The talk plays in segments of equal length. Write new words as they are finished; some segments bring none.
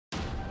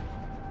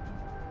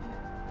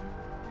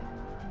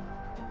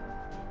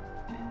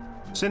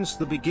Since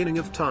the beginning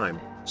of time,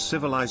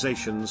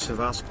 civilizations have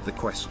asked the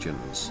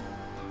questions.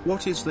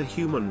 What is the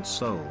human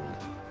soul?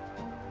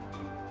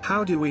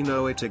 How do we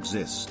know it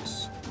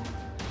exists?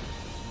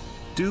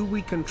 Do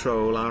we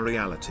control our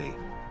reality?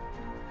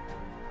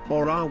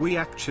 Or are we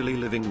actually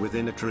living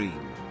within a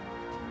dream?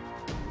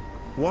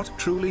 What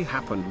truly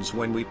happens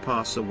when we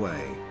pass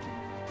away?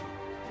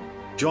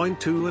 Join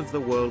two of the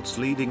world's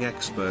leading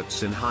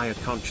experts in higher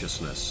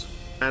consciousness,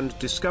 and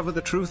discover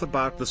the truth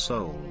about the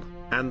soul,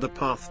 and the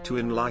path to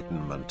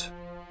enlightenment.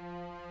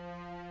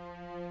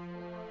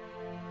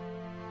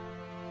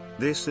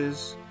 This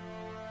is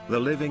The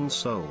Living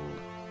Soul.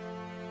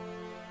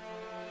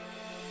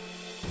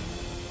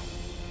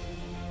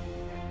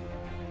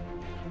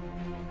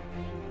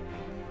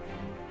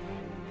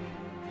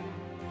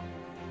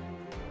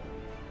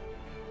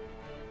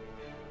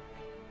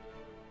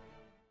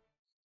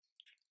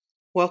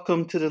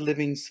 Welcome to The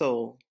Living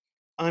Soul.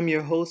 I'm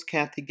your host,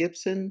 Kathy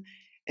Gibson,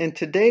 and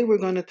today we're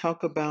going to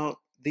talk about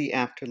the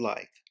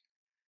afterlife.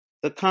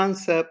 The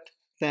concept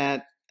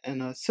that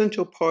an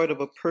essential part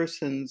of a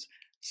person's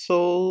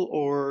soul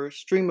or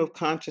stream of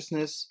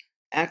consciousness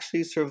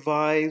actually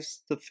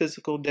survives the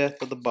physical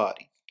death of the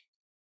body.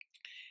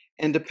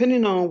 And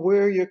depending on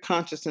where your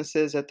consciousness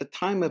is at the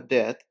time of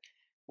death,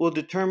 will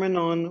determine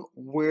on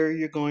where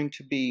you're going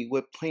to be,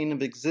 what plane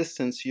of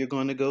existence you're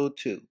going to go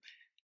to,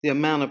 the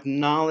amount of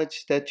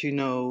knowledge that you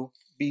know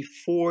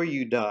before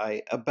you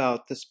die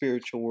about the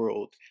spiritual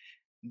world,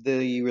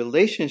 the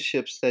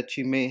relationships that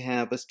you may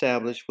have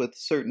established with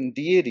certain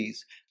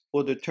deities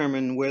will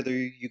determine whether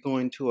you're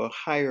going to a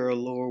higher or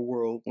lower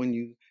world when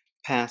you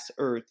pass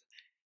Earth.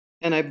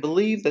 And I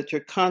believe that your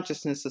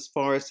consciousness, as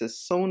far as the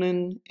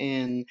sonin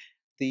and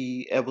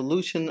the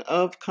evolution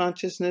of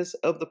consciousness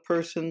of the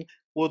person,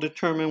 will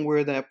determine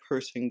where that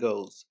person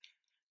goes.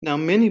 Now,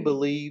 many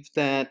believe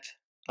that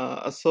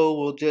a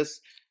soul will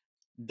just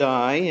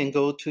die and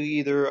go to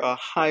either a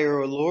higher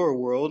or lower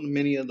world.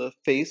 Many of the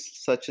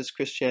faiths, such as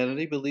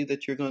Christianity, believe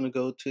that you're going to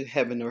go to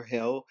heaven or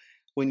hell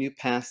when you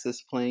pass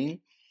this plane.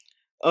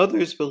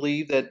 Others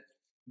believe that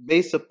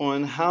based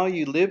upon how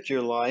you lived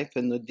your life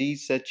and the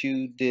deeds that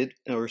you did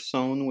or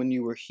sown when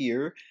you were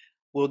here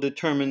will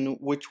determine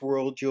which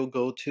world you'll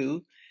go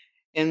to.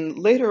 And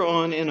later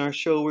on in our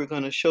show, we're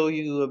going to show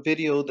you a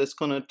video that's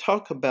going to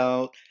talk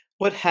about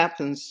what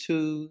happens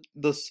to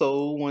the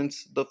soul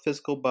once the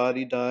physical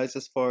body dies,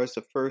 as far as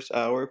the first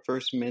hour,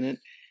 first minute.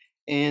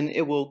 And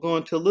it will go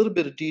into a little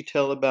bit of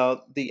detail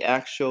about the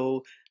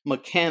actual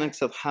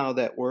mechanics of how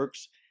that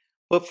works.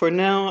 But for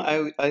now,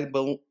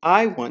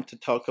 I want to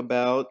talk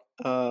about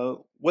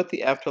what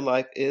the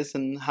afterlife is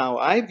and how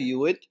I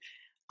view it.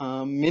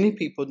 Many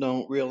people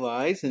don't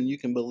realize, and you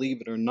can believe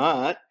it or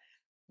not,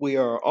 we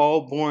are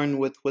all born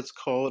with what's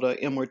called an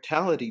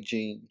immortality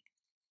gene.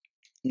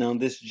 Now,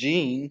 this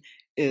gene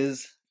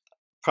is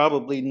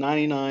probably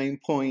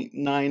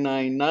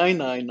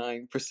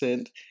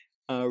 99.99999%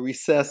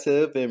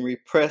 recessive and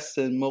repressed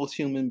in most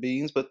human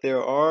beings, but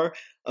there are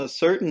a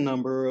certain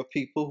number of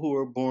people who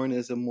are born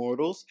as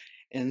immortals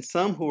and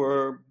some who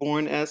are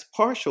born as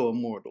partial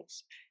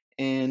immortals.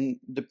 And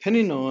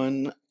depending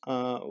on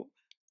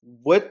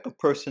what a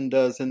person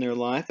does in their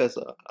life as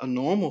a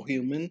normal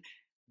human,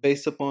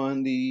 based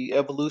upon the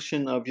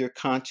evolution of your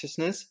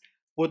consciousness,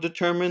 will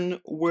determine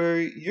where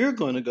you're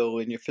going to go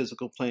in your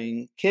physical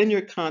plane. Can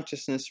your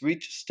consciousness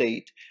reach a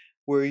state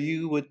where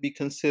you would be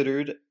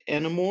considered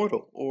an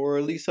immortal, or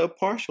at least a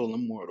partial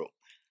immortal?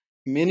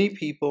 Many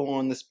people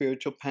on the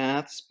spiritual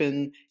path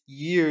spend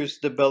years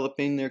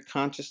developing their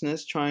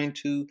consciousness, trying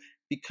to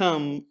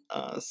become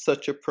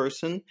such a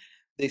person.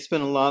 They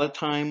spend a lot of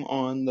time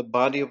on the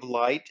body of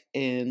light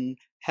and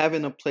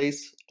having a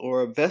place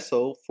or a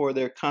vessel for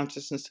their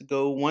consciousness to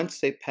go once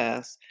they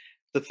pass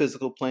the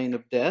physical plane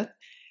of death.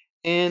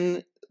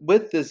 And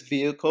with this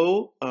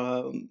vehicle,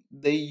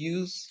 they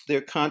use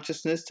their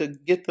consciousness to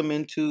get them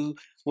into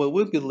what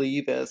we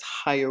believe as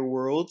higher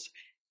worlds.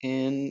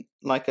 And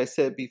like I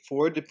said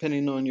before,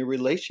 depending on your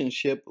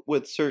relationship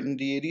with certain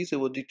deities,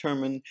 it will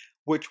determine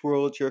which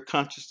world your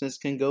consciousness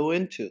can go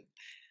into.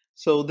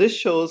 So this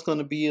show is going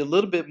to be a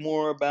little bit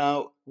more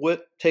about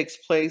what takes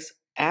place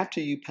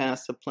after you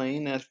pass the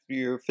plane, after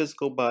your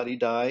physical body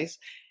dies.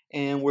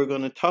 And we're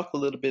going to talk a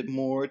little bit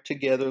more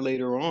together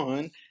later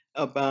on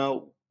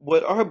about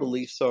what our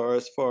beliefs are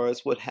as far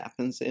as what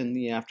happens in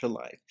the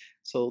afterlife.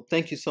 So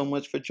thank you so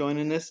much for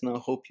joining us, and I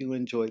hope you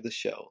enjoy the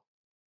show.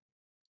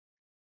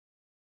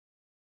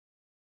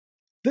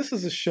 This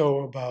is a show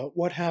about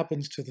what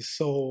happens to the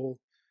soul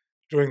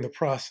during the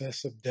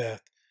process of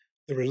death,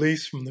 the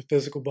release from the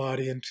physical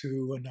body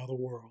into another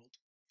world.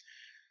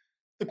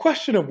 The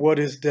question of what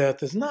is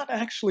death is not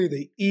actually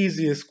the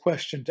easiest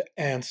question to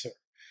answer.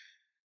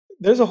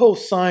 There's a whole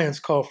science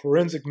called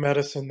forensic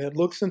medicine that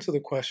looks into the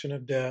question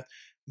of death.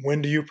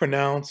 When do you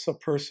pronounce a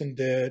person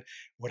dead?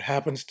 What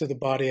happens to the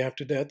body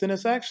after death? And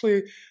it's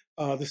actually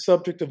the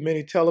subject of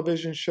many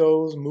television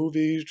shows,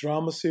 movies,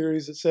 drama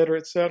series, etc.,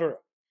 etc.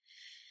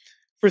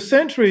 For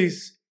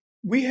centuries,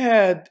 we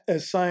had,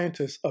 as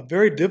scientists, a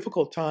very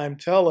difficult time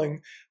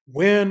telling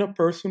when a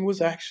person was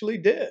actually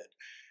dead.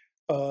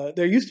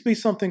 There used to be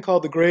something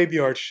called the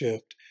graveyard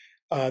shift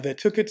that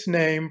took its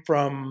name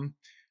from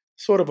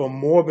sort of a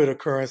morbid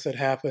occurrence that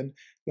happened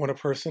when a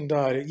person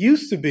died. It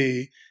used to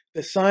be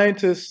that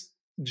scientists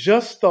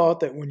just thought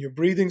that when your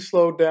breathing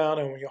slowed down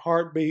and when your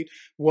heartbeat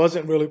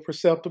wasn't really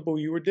perceptible,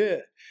 you were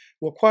dead.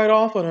 Well, quite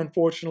often,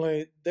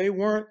 unfortunately, they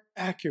weren't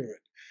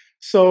accurate.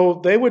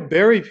 So they would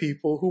bury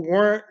people who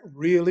weren't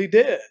really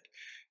dead.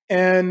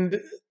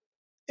 And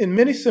in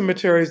many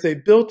cemeteries, they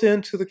built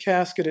into the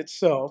casket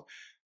itself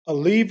a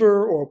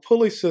lever or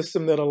pulley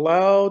system that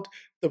allowed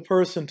the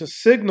person to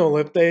signal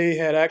if they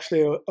had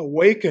actually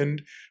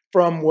awakened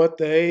from what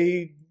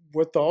they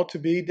were thought to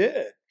be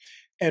dead.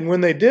 And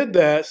when they did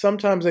that,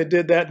 sometimes they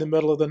did that in the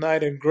middle of the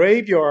night. And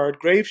grave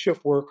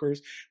shift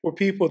workers were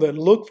people that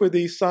looked for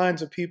these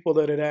signs of people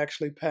that had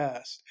actually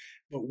passed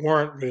but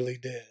weren't really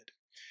dead.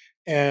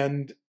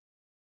 And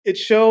it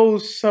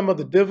shows some of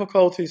the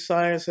difficulties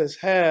science has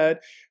had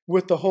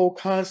with the whole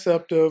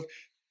concept of,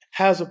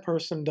 has a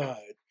person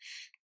died?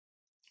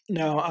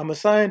 Now, I'm a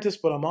scientist,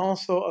 but I'm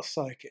also a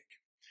psychic.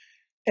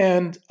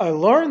 And I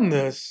learned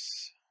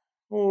this,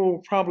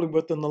 probably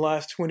within the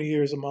last 20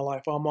 years of my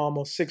life. I'm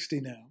almost 60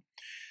 now.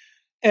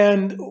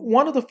 And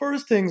one of the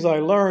first things I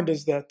learned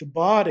is that the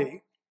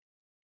body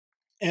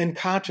and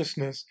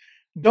consciousness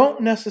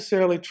don't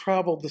necessarily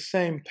travel the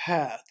same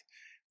path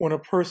when a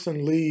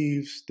person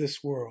leaves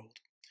this world.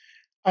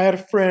 I had a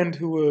friend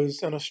who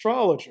was an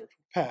astrologer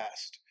who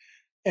passed.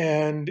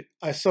 And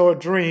I saw a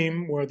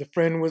dream where the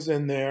friend was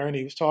in there and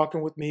he was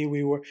talking with me.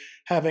 We were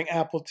having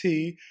apple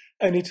tea.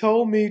 And he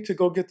told me to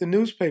go get the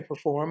newspaper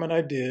for him, and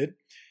I did.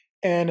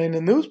 And in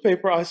the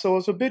newspaper, I saw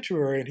his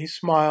obituary, and he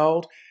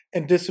smiled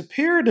and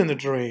disappeared in the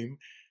dream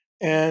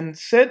and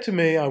said to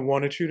me, "I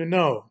wanted you to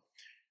know."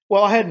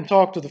 Well, I hadn't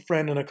talked to the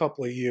friend in a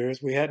couple of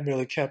years. We hadn't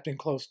really kept in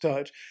close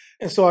touch.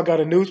 And so I got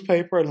a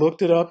newspaper, I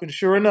looked it up, and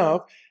sure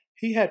enough,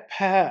 he had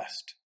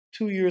passed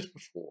 2 years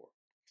before.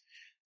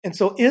 And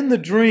so in the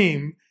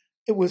dream,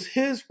 it was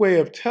his way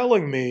of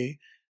telling me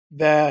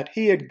that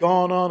he had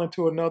gone on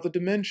into another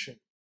dimension.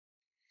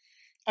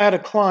 I had a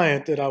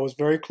client that I was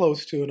very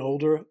close to, an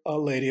older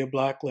lady, a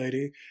black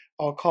lady.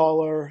 I'll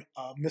call her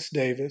Miss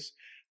Davis.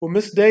 Well,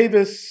 Miss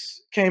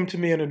Davis came to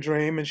me in a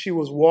dream, and she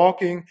was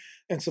walking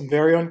in some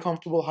very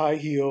uncomfortable high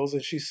heels,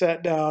 and she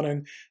sat down,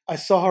 and I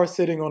saw her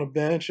sitting on a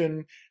bench,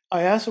 and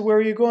I asked her, "Where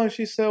are you going?"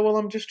 She said, "Well,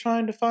 I'm just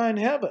trying to find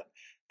heaven."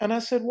 And I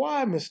said,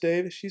 "Why, Miss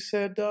Davis?" She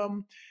said,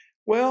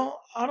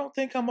 "Well, I don't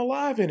think I'm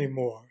alive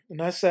anymore."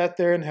 And I sat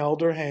there and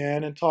held her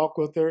hand and talked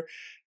with her,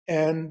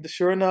 and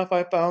sure enough,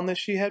 I found that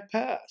she had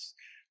passed.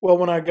 Well,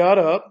 when I got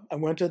up, I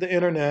went to the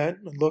internet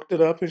and looked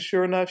it up, and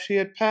sure enough, she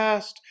had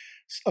passed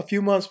a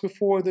few months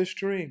before this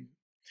dream.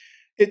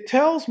 It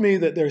tells me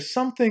that there's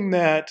something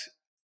that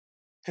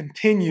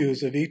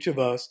continues of each of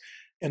us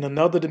in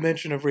another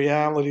dimension of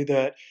reality,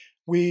 that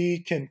we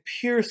can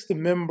pierce the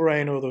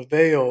membrane or the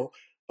veil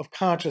of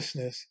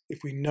consciousness if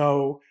we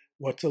know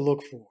what to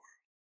look for.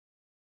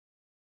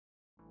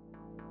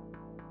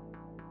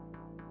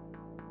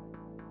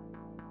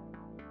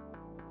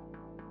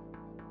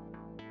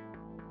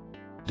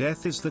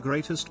 Death is the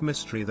greatest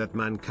mystery that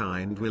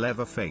mankind will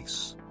ever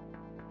face.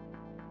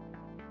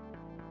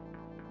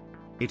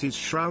 It is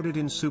shrouded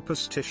in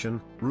superstition,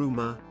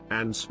 rumor,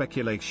 and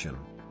speculation.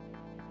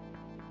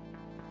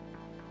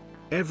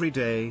 Every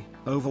day,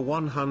 over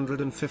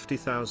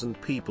 150,000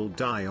 people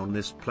die on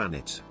this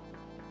planet.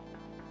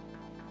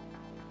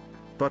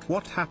 But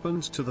what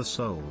happens to the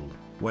soul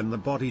when the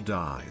body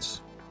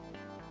dies?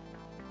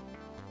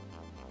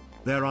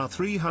 There are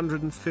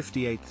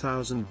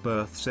 358,000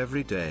 births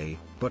every day,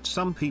 but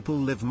some people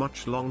live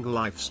much longer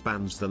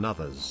lifespans than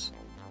others.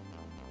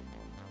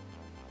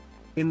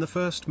 In the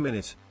first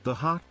minute, the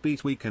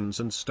heartbeat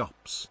weakens and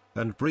stops,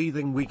 and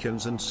breathing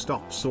weakens and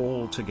stops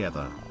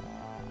altogether.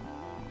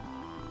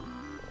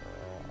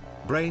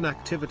 Brain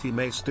activity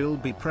may still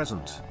be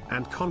present,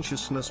 and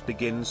consciousness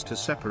begins to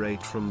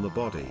separate from the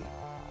body.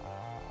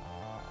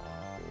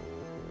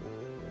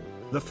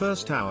 The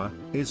first hour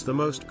is the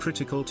most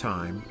critical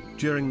time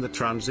during the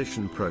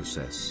transition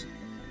process.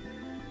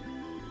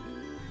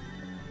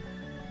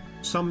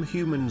 Some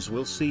humans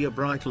will see a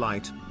bright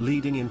light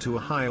leading into a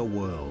higher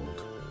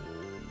world.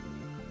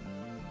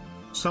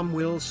 Some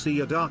will see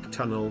a dark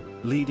tunnel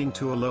leading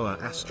to a lower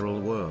astral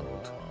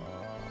world.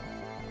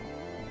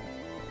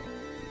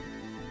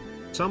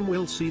 Some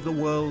will see the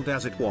world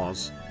as it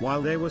was,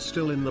 while they were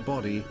still in the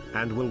body,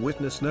 and will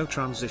witness no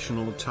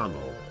transitional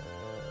tunnel.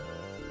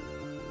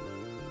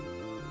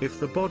 If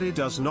the body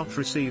does not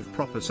receive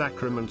proper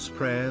sacraments,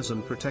 prayers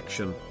and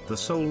protection, the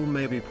soul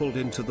may be pulled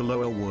into the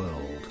lower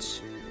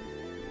worlds.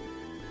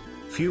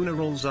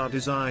 Funerals are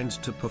designed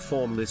to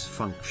perform this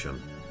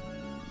function.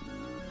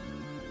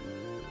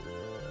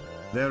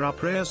 There are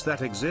prayers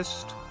that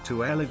exist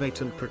to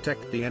elevate and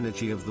protect the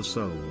energy of the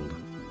soul.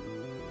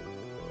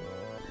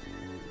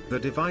 The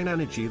divine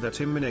energy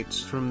that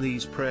emanates from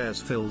these prayers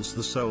fills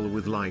the soul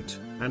with light,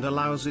 and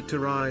allows it to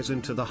rise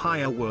into the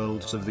higher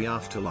worlds of the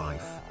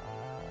afterlife.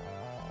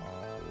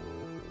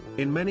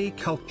 In many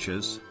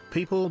cultures,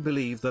 People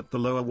believe that the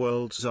lower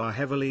worlds are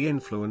heavily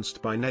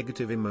influenced by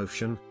negative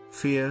emotion,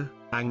 fear,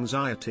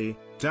 anxiety,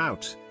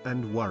 doubt,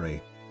 and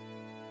worry.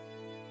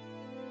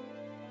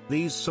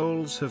 These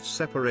souls have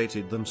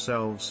separated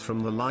themselves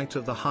from the light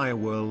of the higher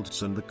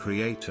worlds and the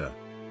Creator.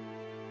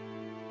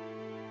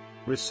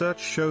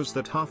 Research shows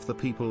that half the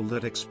people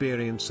that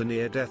experience a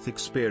near-death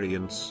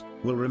experience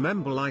will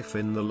remember life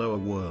in the lower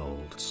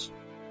worlds.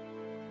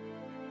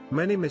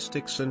 Many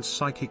mystics and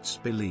psychics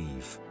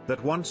believe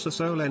that once a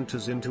soul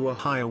enters into a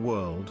higher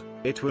world,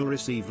 it will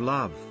receive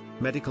love,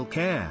 medical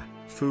care,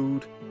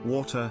 food,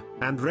 water,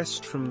 and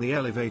rest from the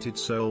elevated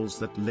souls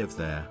that live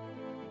there.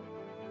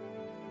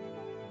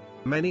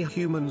 Many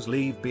humans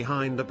leave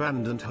behind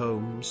abandoned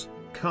homes,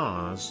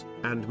 cars,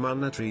 and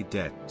monetary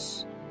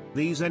debts.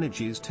 These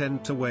energies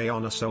tend to weigh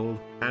on a soul,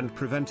 and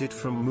prevent it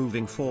from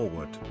moving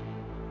forward.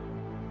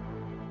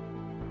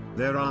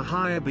 There are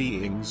higher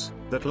beings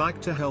that like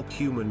to help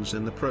humans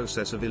in the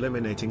process of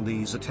eliminating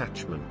these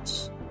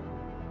attachments.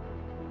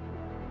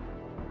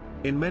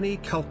 In many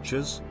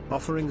cultures,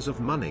 offerings of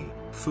money,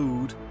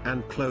 food,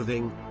 and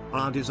clothing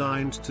are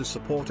designed to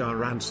support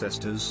our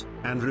ancestors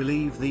and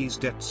relieve these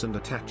debts and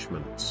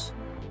attachments.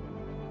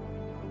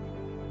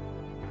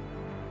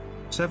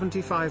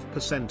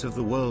 75% of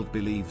the world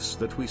believes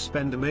that we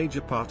spend a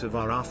major part of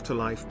our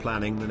afterlife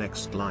planning the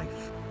next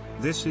life.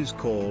 This is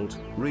called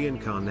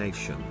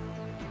reincarnation.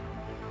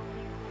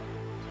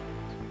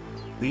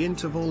 The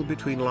interval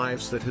between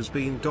lives that has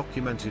been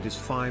documented is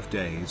 5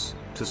 days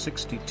to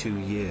 62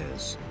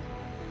 years.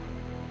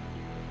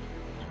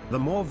 The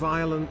more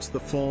violent the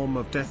form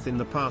of death in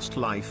the past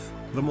life,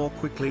 the more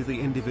quickly the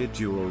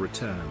individual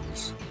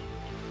returns.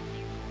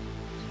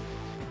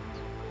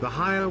 The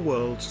higher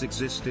worlds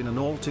exist in an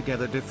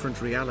altogether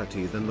different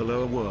reality than the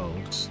lower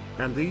worlds,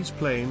 and these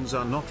planes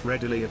are not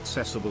readily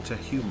accessible to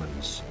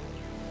humans.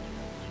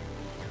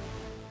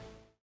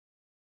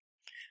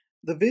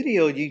 The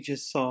video you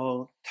just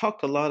saw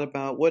talked a lot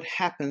about what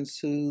happens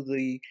to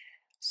the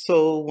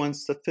soul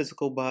once the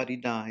physical body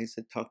dies.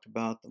 It talked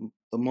about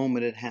the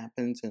moment it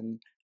happens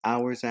and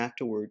hours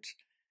afterwards.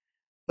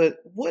 But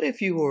what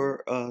if you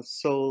were a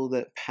soul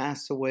that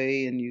passed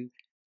away and you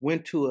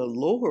went to a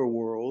lower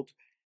world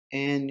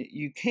and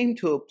you came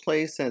to a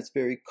place that's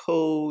very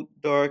cold,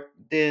 dark,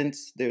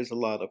 dense? There's a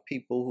lot of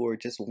people who are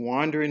just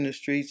wandering the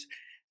streets,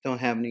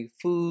 don't have any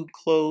food,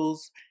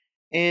 clothes,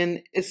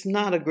 and it's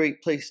not a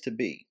great place to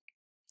be.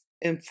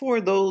 And for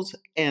those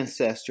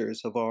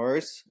ancestors of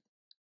ours,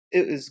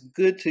 it is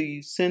good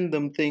to send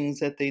them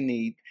things that they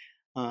need.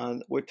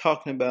 We're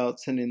talking about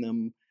sending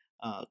them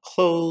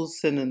clothes,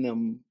 sending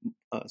them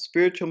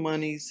spiritual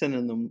money,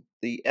 sending them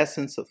the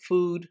essence of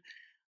food.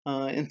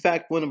 In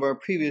fact, one of our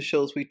previous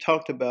shows we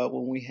talked about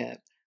when we had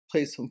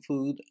placed some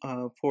food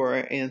for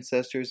our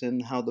ancestors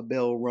and how the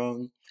bell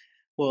rung.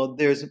 Well,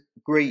 there's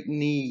great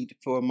need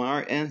for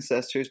our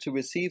ancestors to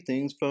receive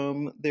things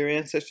from their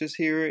ancestors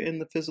here in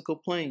the physical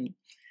plane.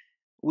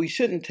 We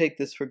shouldn't take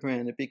this for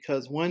granted,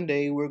 because one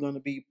day we're going to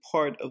be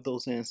part of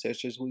those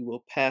ancestors. We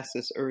will pass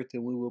this earth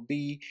and we will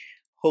be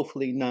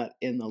hopefully not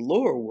in the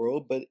lower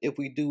world, but if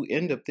we do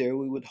end up there,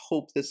 we would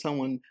hope that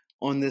someone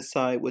on this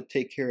side would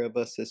take care of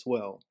us as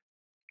well.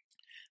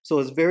 So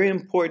it's very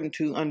important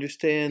to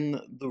understand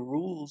the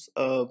rules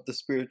of the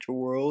spiritual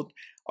world,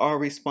 our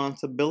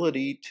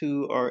responsibility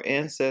to our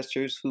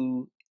ancestors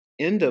who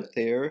end up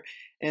there,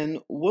 and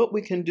what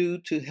we can do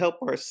to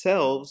help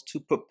ourselves to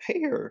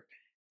prepare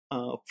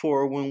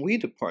for when we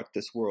depart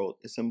this world.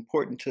 It's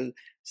important to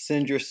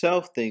send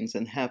yourself things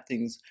and have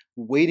things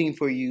waiting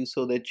for you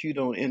so that you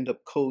don't end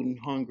up cold and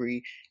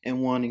hungry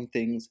and wanting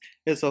things.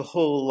 There's a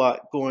whole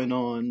lot going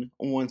on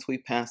once we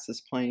pass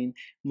this plane.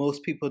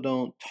 Most people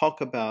don't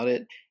talk about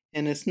it,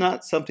 and it's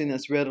not something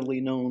that's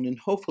readily known. And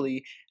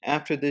hopefully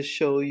after this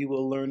show, you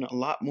will learn a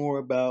lot more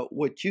about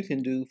what you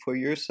can do for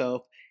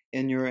yourself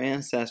and your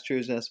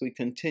ancestors as we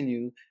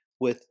continue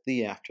with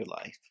the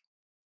afterlife.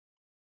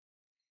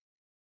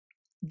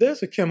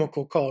 There's a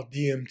chemical called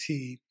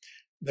DMT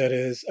that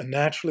is a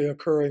naturally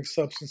occurring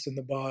substance in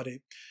the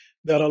body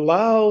that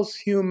allows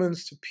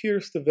humans to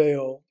pierce the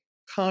veil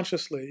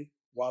consciously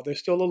while they're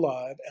still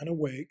alive and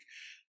awake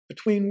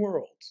between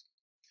worlds.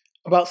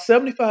 About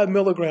 75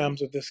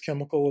 milligrams of this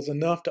chemical is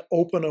enough to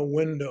open a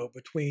window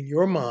between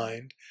your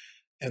mind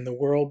and the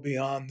world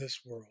beyond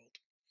this world.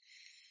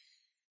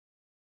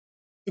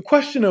 The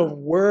question of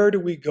where do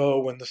we go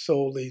when the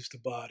soul leaves the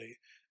body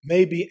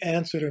may be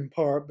answered in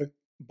part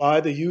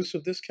by the use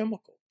of this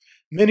chemical.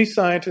 Many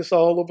scientists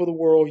all over the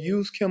world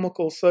use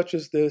chemicals such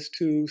as this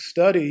to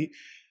study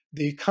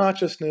the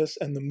consciousness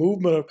and the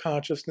movement of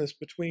consciousness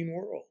between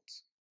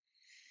worlds.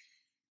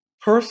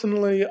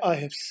 Personally, I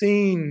have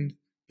seen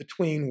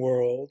between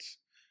worlds,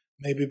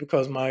 maybe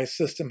because my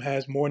system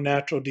has more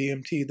natural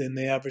DMT than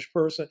the average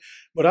person,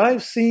 but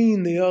I've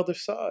seen the other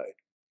side.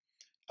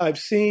 I've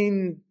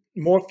seen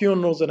more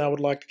funerals than I would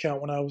like to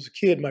count. When I was a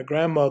kid, my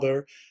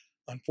grandmother,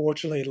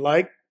 unfortunately,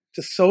 liked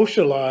to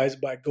socialize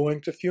by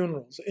going to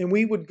funerals. And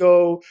we would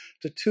go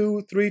to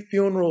 2-3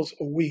 funerals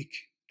a week,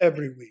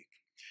 every week.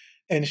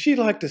 And she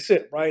liked to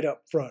sit right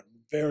up front,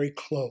 very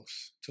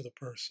close to the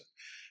person.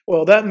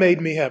 Well, that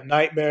made me have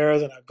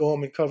nightmares, and I'd go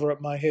home and cover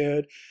up my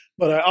head.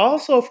 But I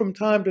also, from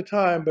time to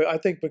time, but I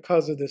think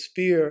because of this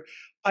fear,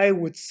 I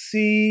would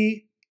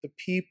see the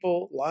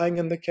people lying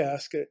in the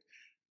casket,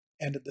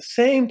 and at the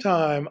same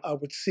time, I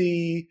would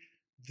see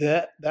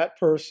that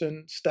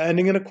person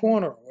standing in a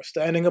corner or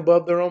standing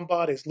above their own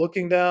bodies,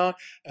 looking down,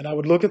 and I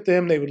would look at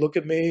them, they would look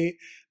at me,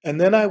 and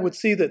then I would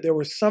see that there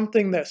was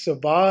something that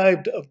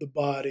survived of the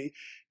body.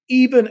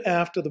 Even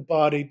after the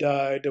body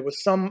died, there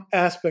was some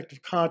aspect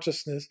of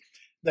consciousness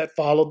that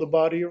followed the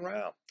body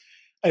around.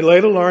 I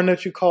later learned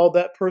that you called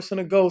that person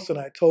a ghost, and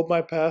I told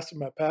my pastor.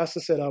 My pastor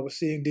said I was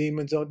seeing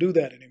demons. Don't do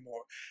that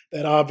anymore.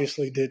 That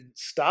obviously didn't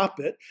stop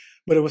it,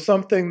 but it was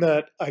something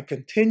that I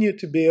continued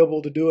to be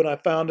able to do, and I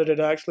found that it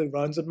actually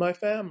runs in my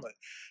family.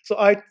 So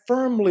I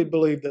firmly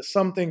believe that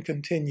something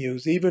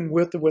continues, even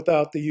with or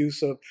without the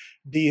use of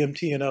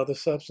DMT and other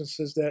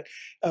substances that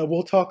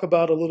we'll talk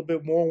about a little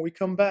bit more when we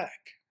come back.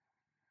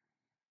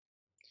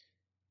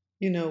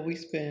 You know, we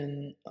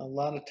spend a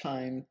lot of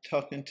time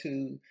talking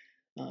to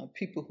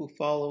people who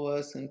follow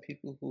us and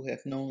people who have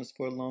known us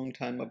for a long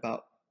time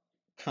about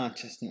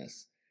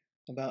consciousness,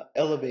 about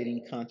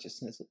elevating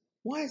consciousness.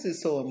 Why is it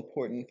so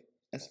important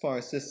as far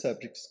as this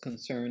subject is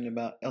concerned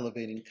about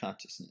elevating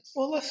consciousness?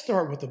 Well, let's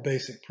start with the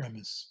basic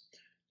premise.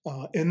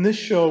 In this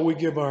show, we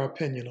give our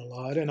opinion a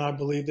lot, and I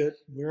believe that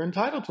we're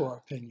entitled to our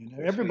opinion.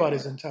 Yes,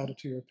 Everybody's entitled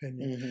to your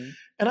opinion. Mm-hmm.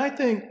 And I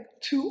think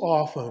too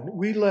often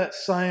we let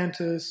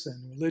scientists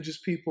and religious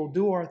people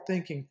do our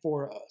thinking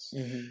for us.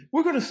 Mm-hmm.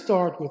 We're going to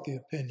start with the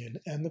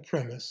opinion and the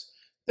premise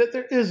that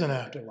there is an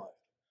afterlife,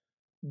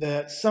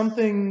 that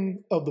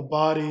something of the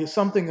body,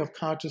 something of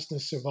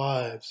consciousness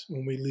survives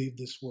when we leave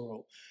this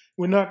world.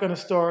 We're not going to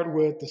start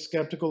with the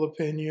skeptical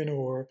opinion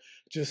or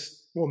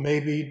just, well,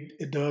 maybe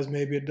it does,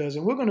 maybe it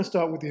doesn't. We're going to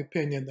start with the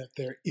opinion that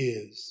there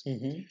is.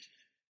 Mm-hmm.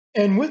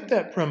 And with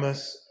that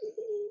premise,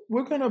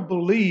 we're going to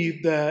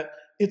believe that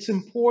it's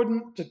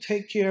important to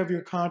take care of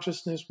your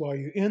consciousness while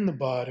you're in the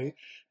body,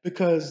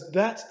 because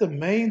that's the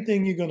main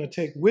thing you're going to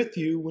take with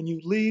you when you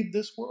leave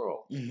this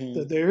world. Mm-hmm.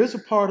 That there is a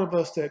part of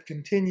us that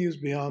continues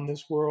beyond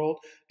this world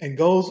and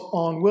goes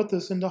on with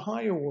us into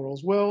higher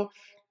worlds. Well,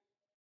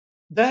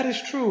 that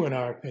is true in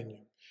our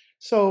opinion.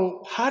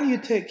 So, how do you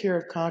take care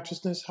of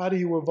consciousness? How do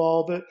you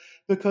evolve it?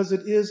 Because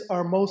it is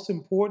our most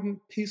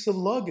important piece of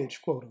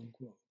luggage, quote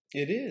unquote.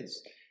 It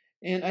is.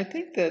 And I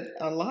think that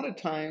a lot of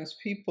times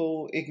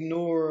people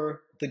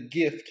ignore the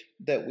gift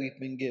that we've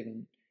been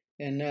given,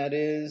 and that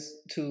is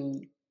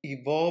to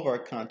evolve our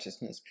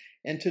consciousness.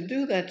 And to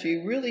do that,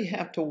 you really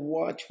have to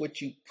watch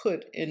what you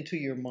put into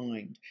your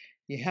mind.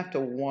 You have to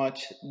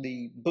watch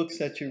the books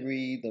that you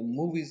read, the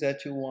movies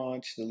that you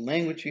watch, the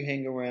language you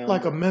hang around.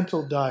 Like a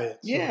mental diet.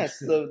 So yes,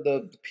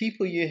 the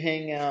people you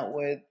hang out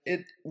with.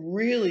 It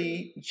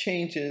really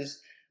changes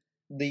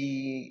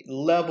the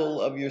level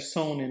of your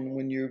sonin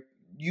when you're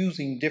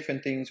using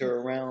different things or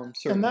around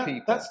certain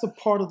people. That's the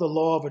part of the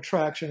law of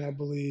attraction, I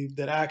believe,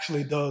 that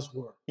actually does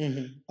work.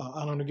 Mm-hmm.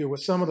 I don't agree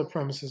with some of the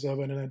premises of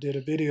it, and I did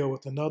a video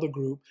with another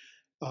group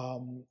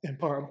in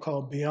part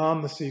called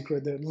Beyond the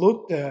Secret that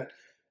looked at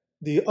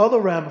the other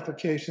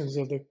ramifications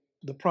of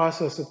the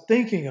process of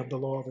thinking of the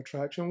law of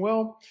attraction.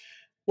 Well,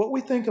 what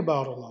we think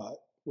about a lot,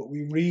 what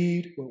we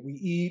read, what we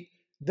eat,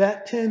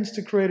 that tends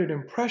to create an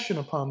impression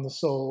upon the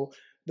soul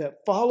that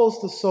follows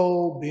the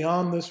soul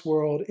beyond this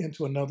world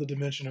into another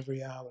dimension of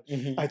reality.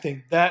 Mm-hmm. I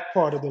think that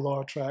part of the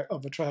law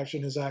of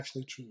attraction is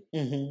actually true.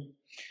 Mm-hmm.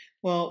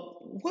 Well,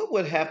 what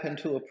would happen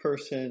to a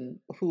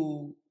person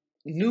who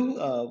knew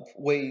of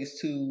ways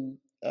to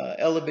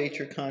elevate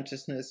your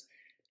consciousness,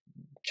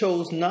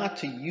 chose not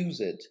to use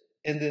it,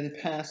 and then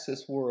passed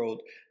this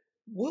world?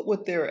 What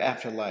would their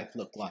afterlife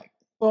look like?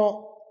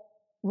 Well,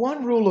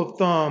 one rule of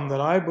thumb that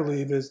I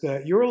believe is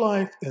that your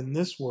life in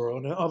this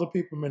world, and other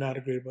people may not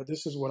agree, but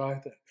this is what I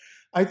think.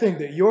 I think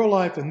that your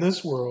life in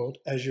this world,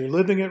 as you're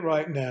living it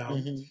right now,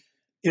 Mm-hmm.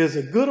 is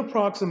a good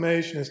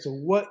approximation as to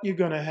what you're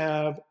going to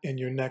have in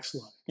your next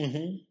life.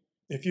 Mm-hmm.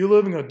 If you're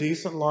living a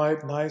decent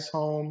life, nice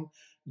home,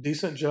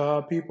 decent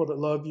job, people that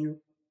love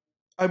you,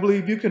 I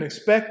believe you can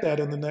expect that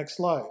in the next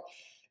life.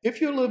 If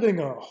you're living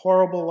a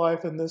horrible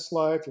life in this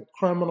life, you're a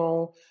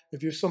criminal,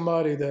 if you're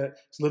somebody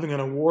that's living in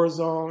a war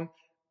zone,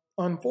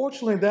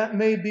 unfortunately, that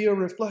may be a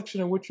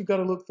reflection of what you got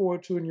to look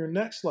forward to in your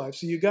next life.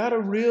 So you got to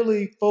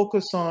really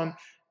focus on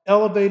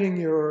elevating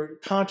your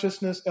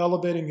consciousness,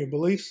 elevating your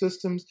belief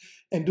systems,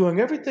 and doing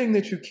everything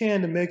that you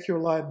can to make your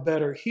life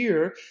better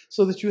here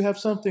so that you have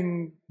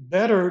something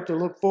better to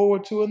look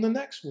forward to in the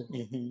next world.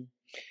 Mm-hmm.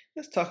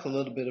 Let's talk a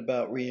little bit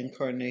about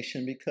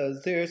reincarnation,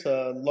 because there's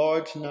a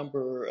large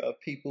number of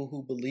people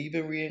who believe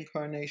in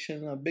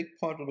reincarnation. A big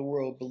part of the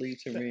world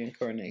believes in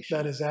reincarnation.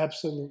 That is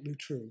absolutely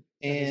true.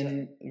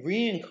 And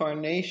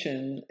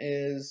reincarnation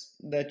is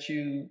that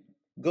you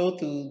go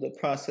through the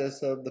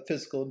process of the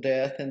physical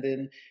death, and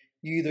then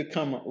you either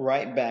come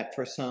right back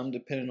for some,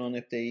 depending on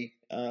if they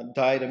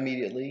died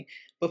immediately.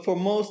 But for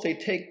most, they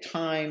take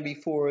time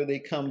before they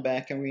come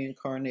back and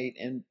reincarnate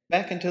and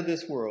back into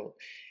this world.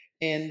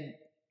 And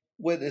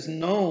what is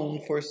known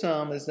for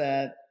some is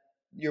that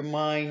your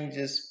mind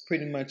just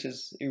pretty much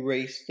is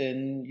erased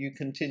and you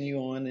continue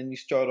on and you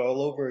start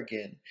all over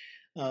again.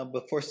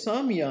 But for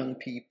some young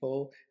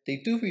people, they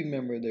do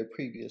remember their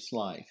previous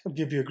life. I'll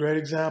give you a great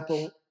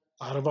example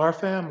out of our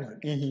family.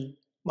 Mm-hmm.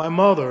 My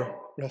mother,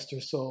 rest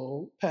her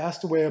soul,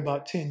 passed away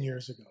about 10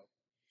 years ago.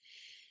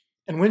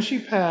 And when she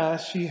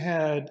passed, she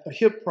had a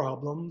hip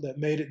problem that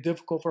made it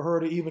difficult for her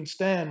to even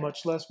stand,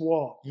 much less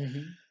walk.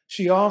 Mm-hmm.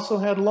 She also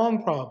had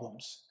lung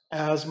problems,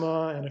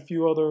 asthma, and a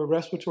few other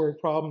respiratory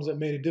problems that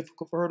made it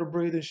difficult for her to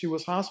breathe, and she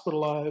was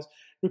hospitalized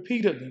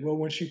repeatedly. Well,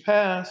 when she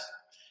passed,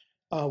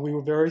 we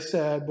were very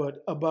sad,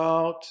 but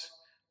about,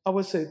 I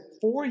would say,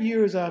 4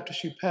 years after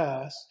she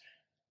passed,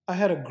 I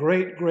had a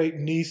great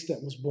niece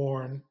that was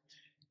born.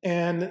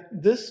 And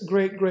this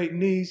great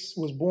niece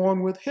was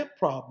born with hip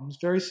problems,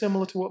 very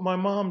similar to what my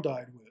mom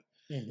died with.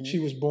 Mm-hmm. She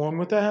was born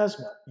with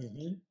asthma.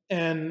 Mm-hmm.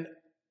 And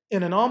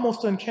in an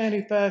almost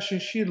uncanny fashion,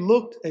 she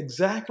looked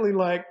exactly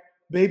like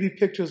baby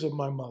pictures of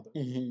my mother.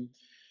 Mm-hmm.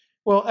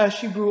 Well, as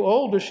she grew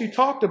older, she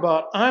talked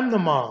about, I'm the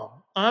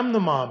mom, I'm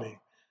the mommy,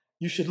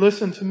 you should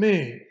listen to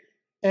me.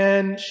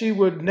 And she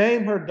would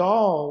name her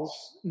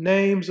dolls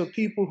names of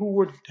people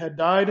who had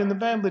died in the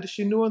family that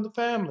she knew in the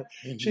family.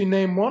 Mm-hmm. She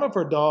named one of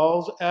her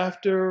dolls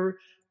after,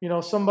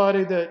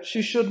 somebody that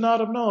she should not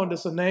have known.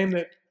 It's a name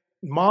that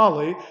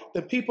Molly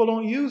that people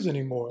don't use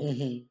anymore.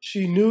 Mm-hmm.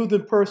 She knew the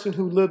person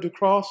who lived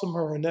across from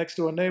her, next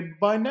to her neighbor,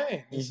 by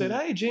name, and said,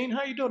 Mm-hmm. "Hey, Jean,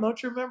 how you doing?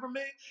 Don't you remember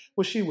me?"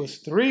 Well, she was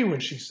 3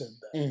 when she said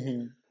that.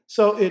 Mm-hmm.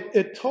 So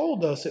it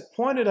told us, it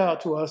pointed out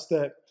to us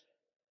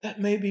that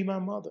may be my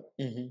mother.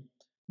 Mm-hmm.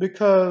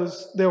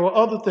 Because there were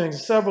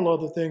several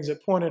other things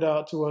that pointed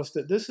out to us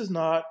that this is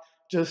not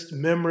just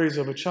memories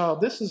of a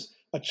child. This is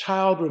a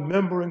child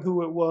remembering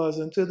who it was.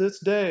 And to this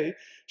day,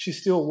 she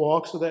still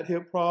walks with that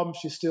hip problem.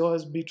 She still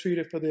has to be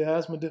treated for the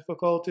asthma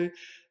difficulty.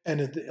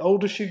 And the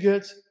older she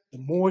gets, the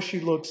more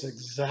she looks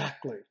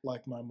exactly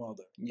like my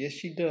mother. Yes,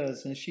 she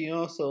does. And she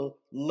also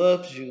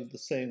loves you the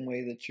same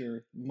way that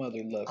your mother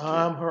loved you.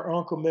 I'm her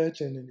Uncle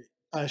Mitch, and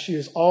she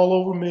is all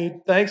over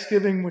me.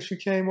 Thanksgiving, when she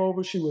came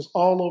over, she was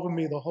all over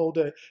me the whole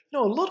day.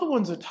 Little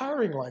ones are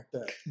tiring like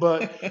that.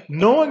 But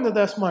knowing that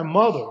that's my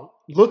mother,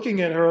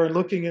 looking at her and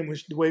looking at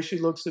the way she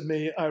looks at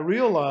me, I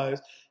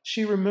realize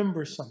she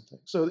remembers something.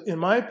 So in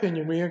my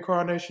opinion,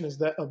 reincarnation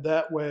of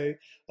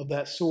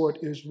that sort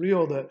is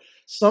real, that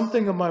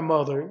something of my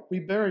mother, we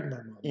buried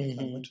my mother. Mm-hmm.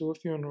 I went to a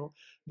funeral.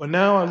 But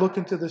now I look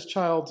into this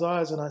child's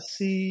eyes and I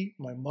see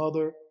my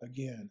mother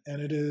again.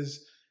 And it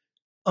is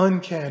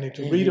uncanny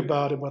to read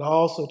about it, but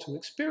also to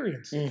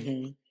experience it.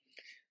 Mm-hmm.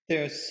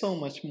 There's so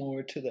much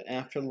more to the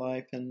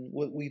afterlife and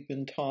what we've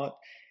been taught.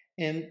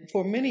 And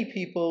for many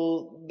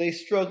people, they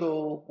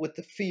struggle with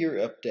the fear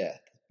of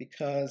death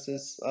because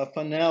it's a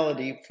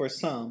finality for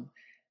some,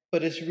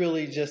 but it's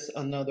really just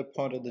another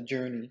part of the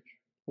journey.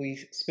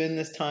 We spend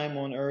this time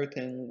on earth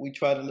and we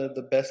try to live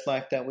the best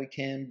life that we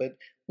can, but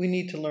we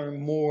need to learn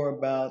more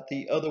about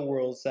the other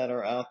worlds that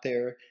are out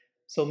there.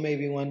 So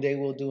maybe one day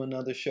we'll do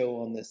another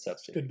show on this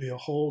subject. Could be a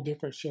whole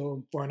different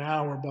show for an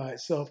hour by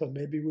itself, and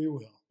maybe we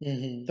will.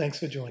 Mm-hmm. Thanks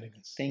for joining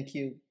us. Thank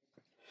you.